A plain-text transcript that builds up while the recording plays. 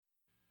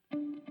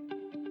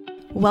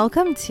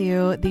Welcome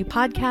to the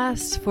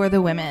podcast for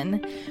the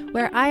women,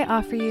 where I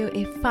offer you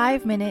a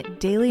 5-minute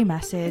daily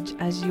message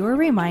as your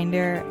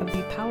reminder of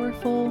the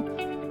powerful,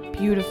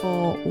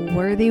 beautiful,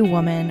 worthy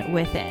woman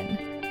within.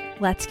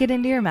 Let's get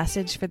into your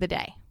message for the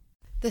day.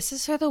 This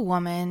is for the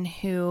woman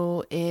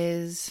who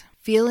is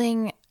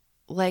feeling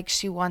like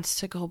she wants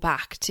to go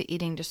back to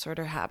eating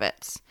disorder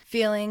habits,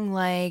 feeling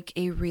like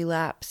a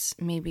relapse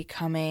may be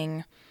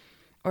coming,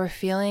 or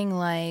feeling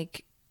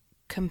like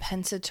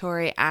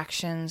compensatory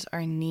actions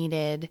are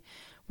needed,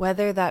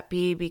 whether that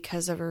be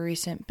because of a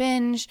recent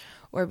binge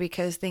or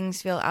because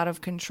things feel out of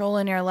control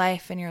in your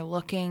life and you're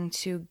looking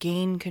to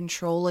gain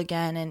control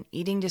again, and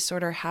eating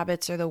disorder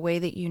habits are the way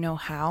that you know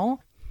how.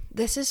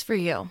 This is for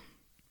you.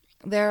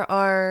 There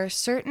are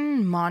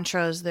certain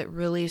mantras that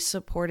really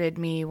supported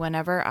me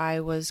whenever I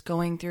was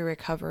going through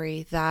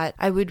recovery that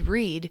I would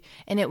read,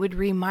 and it would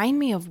remind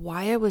me of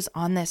why I was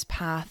on this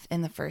path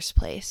in the first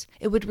place.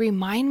 It would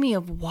remind me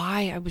of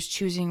why I was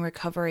choosing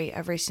recovery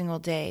every single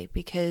day,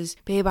 because,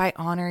 babe, I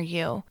honor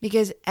you.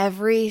 Because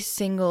every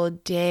single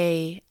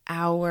day,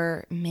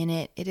 hour,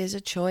 minute, it is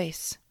a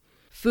choice.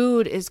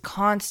 Food is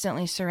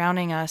constantly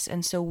surrounding us,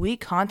 and so we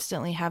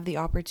constantly have the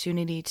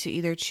opportunity to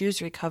either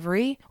choose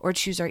recovery or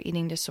choose our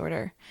eating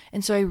disorder.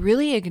 And so I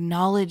really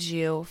acknowledge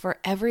you for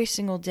every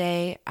single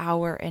day,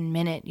 hour, and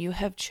minute you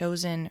have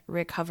chosen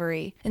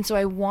recovery. And so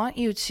I want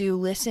you to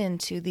listen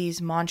to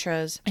these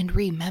mantras and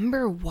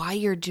remember why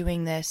you're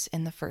doing this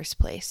in the first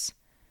place.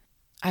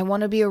 I want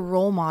to be a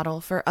role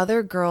model for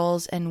other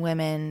girls and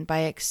women by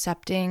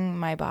accepting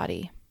my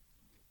body.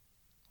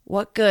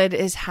 What good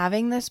is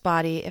having this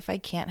body if I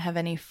can't have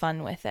any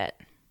fun with it?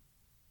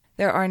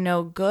 There are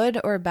no good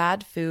or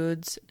bad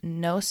foods.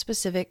 No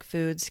specific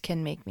foods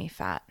can make me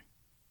fat.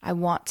 I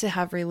want to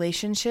have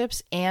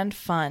relationships and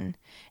fun,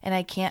 and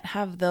I can't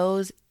have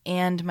those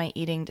and my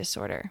eating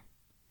disorder.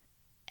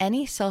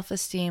 Any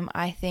self-esteem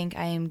I think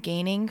I am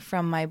gaining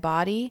from my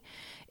body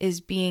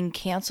is being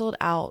canceled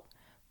out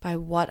by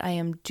what I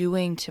am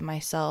doing to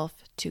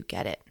myself to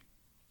get it.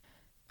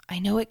 I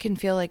know it can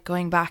feel like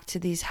going back to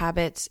these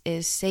habits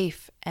is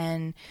safe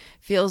and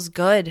feels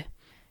good.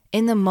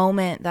 In the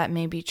moment, that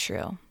may be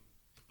true.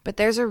 But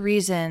there's a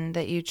reason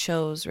that you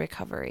chose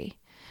recovery.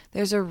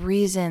 There's a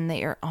reason that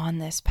you're on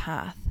this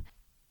path.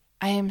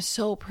 I am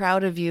so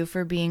proud of you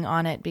for being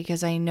on it,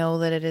 because I know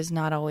that it is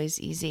not always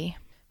easy.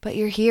 But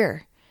you're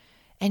here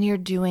and you're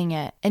doing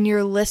it, and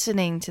you're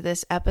listening to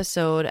this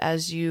episode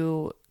as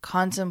you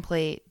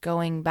contemplate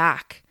going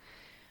back.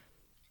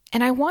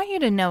 And I want you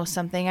to know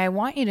something. I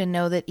want you to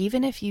know that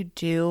even if you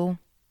do,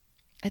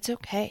 it's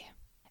okay.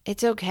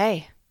 It's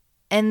okay.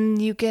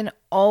 And you can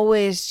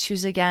always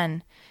choose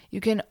again.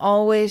 You can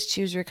always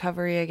choose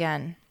recovery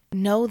again.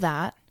 Know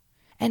that.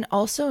 And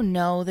also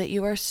know that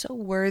you are so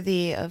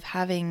worthy of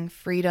having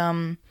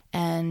freedom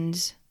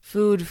and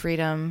food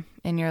freedom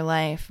in your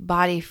life,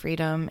 body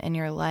freedom in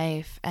your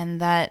life, and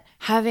that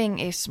having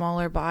a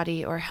smaller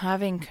body or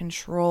having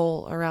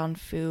control around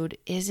food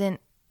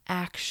isn't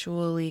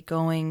actually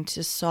going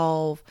to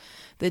solve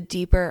the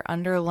deeper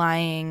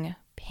underlying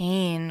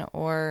pain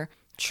or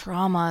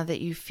trauma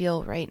that you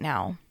feel right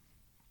now.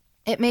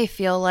 It may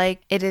feel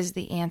like it is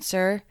the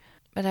answer,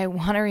 but I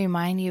want to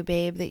remind you,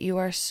 babe, that you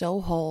are so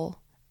whole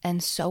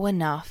and so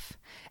enough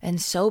and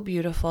so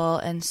beautiful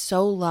and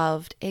so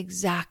loved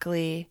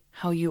exactly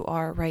how you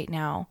are right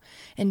now.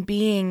 And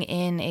being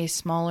in a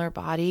smaller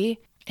body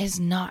is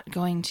not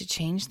going to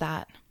change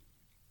that.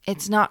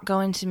 It's not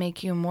going to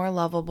make you more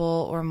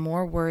lovable or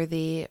more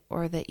worthy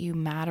or that you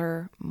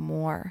matter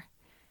more.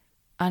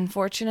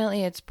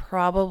 Unfortunately, it's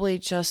probably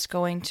just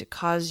going to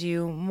cause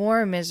you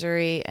more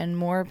misery and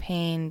more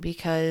pain,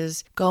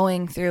 because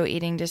going through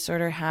eating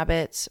disorder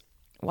habits,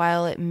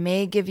 while it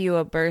may give you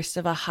a burst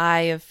of a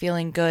high of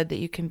feeling good that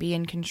you can be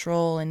in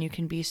control and you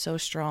can be so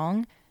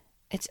strong,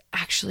 it's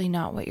actually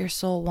not what your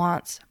soul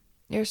wants.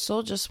 Your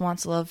soul just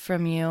wants love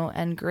from you,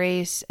 and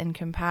grace and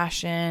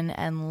compassion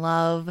and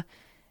love.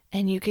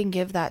 And you can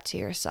give that to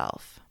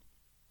yourself.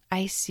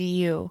 I see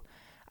you.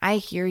 I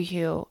hear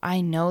you.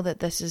 I know that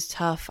this is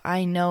tough.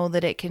 I know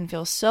that it can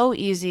feel so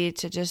easy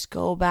to just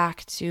go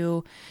back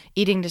to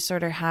eating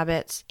disorder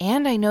habits.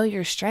 And I know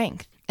your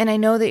strength. And I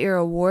know that you're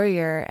a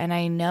warrior. And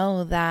I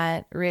know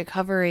that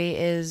recovery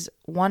is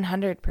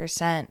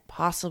 100%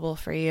 possible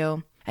for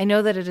you. I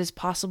know that it is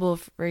possible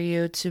for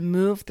you to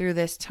move through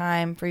this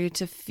time, for you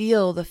to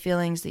feel the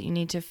feelings that you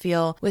need to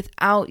feel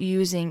without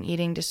using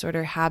eating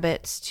disorder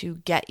habits to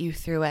get you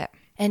through it.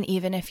 And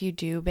even if you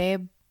do,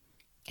 babe,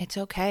 it's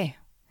okay.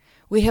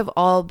 We have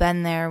all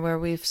been there where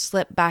we've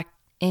slipped back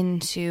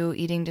into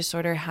eating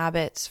disorder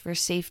habits for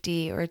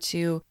safety or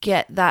to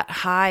get that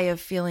high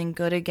of feeling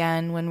good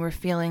again when we're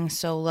feeling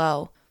so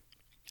low.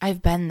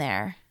 I've been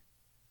there,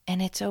 and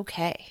it's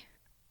okay.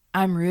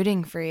 I'm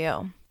rooting for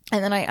you.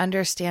 And then I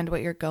understand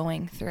what you're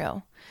going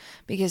through,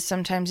 because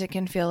sometimes it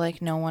can feel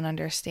like no one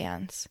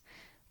understands,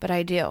 but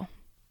I do.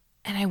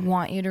 And I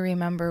want you to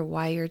remember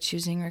why you're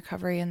choosing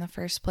recovery in the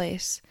first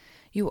place.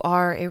 You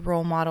are a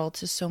role model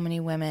to so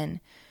many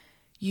women.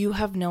 You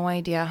have no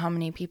idea how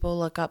many people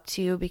look up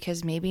to you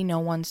because maybe no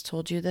one's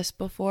told you this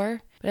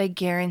before, but I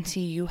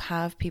guarantee you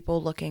have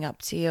people looking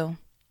up to you.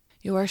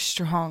 You are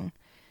strong.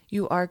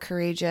 You are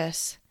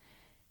courageous.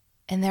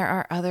 And there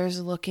are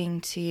others looking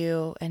to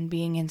you and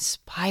being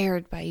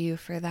inspired by you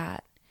for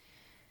that.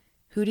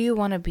 Who do you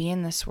want to be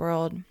in this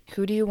world?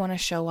 Who do you want to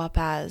show up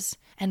as?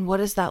 And what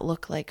does that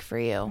look like for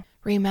you?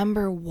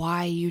 Remember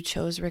why you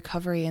chose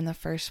recovery in the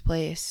first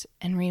place,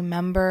 and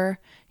remember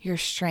your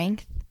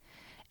strength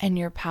and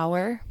your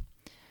power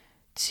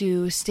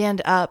to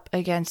stand up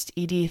against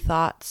ED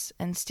thoughts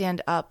and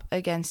stand up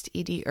against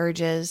ED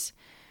urges,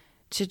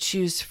 to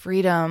choose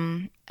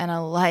freedom and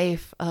a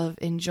life of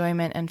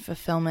enjoyment and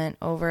fulfillment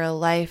over a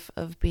life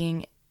of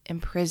being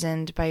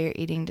imprisoned by your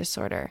eating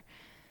disorder.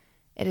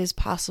 It is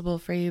possible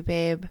for you,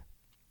 babe.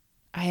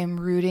 I am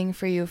rooting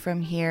for you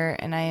from here,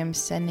 and I am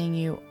sending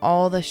you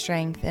all the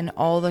strength and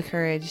all the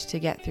courage to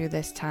get through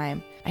this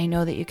time. I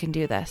know that you can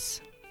do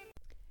this.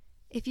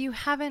 If you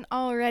haven't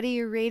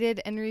already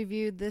rated and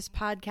reviewed this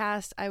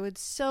podcast, I would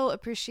so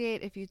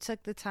appreciate if you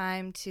took the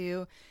time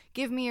to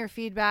give me your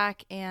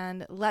feedback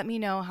and let me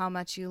know how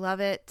much you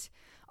love it.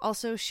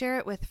 Also, share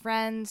it with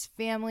friends,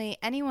 family,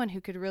 anyone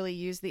who could really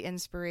use the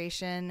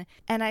inspiration.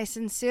 And I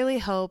sincerely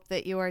hope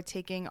that you are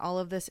taking all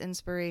of this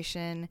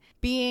inspiration,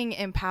 being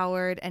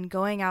empowered, and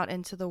going out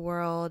into the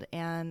world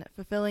and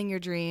fulfilling your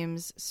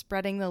dreams,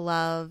 spreading the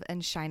love,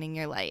 and shining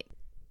your light.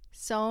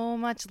 So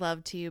much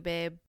love to you, babe.